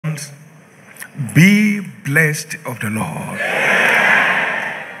hands. Be blessed of the Lord.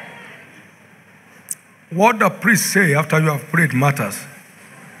 What the priest say after you have prayed matters.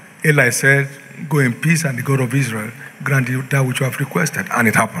 Eli said, go in peace, and the God of Israel grant you that which you have requested. And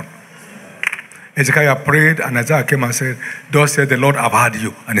it happened. Ezekiel prayed, and Isaiah came and said, thus said the Lord, I've heard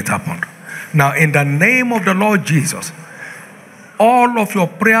you. And it happened. Now, in the name of the Lord Jesus, all of your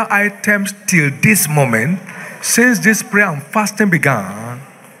prayer items till this moment, since this prayer and fasting began,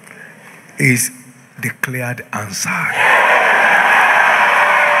 is declared answered.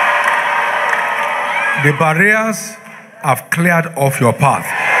 The barriers have cleared off your path.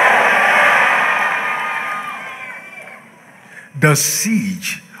 The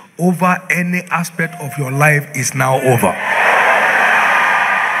siege over any aspect of your life is now over.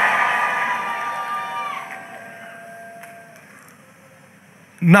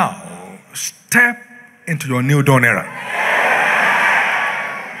 Now, step into your new dawn era.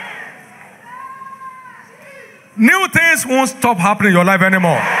 New things won't stop happening in your life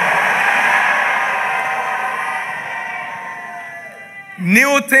anymore.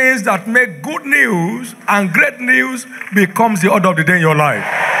 New things that make good news and great news becomes the order of the day in your life.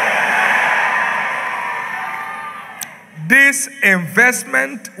 This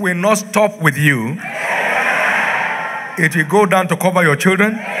investment will not stop with you. It will go down to cover your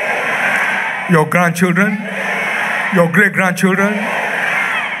children, your grandchildren, your great-grandchildren,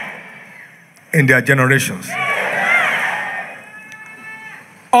 in their generations.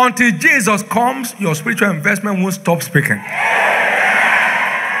 Until Jesus comes, your spiritual investment won't stop speaking.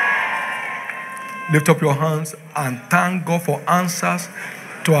 Lift up your hands and thank God for answers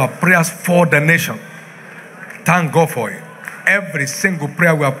to our prayers for the nation. Thank God for it. Every single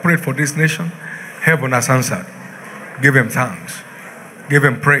prayer we have prayed for this nation, heaven has answered. Give him thanks. Give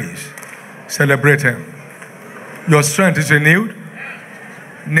him praise. Celebrate him. Your strength is renewed.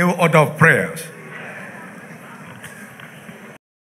 New order of prayers.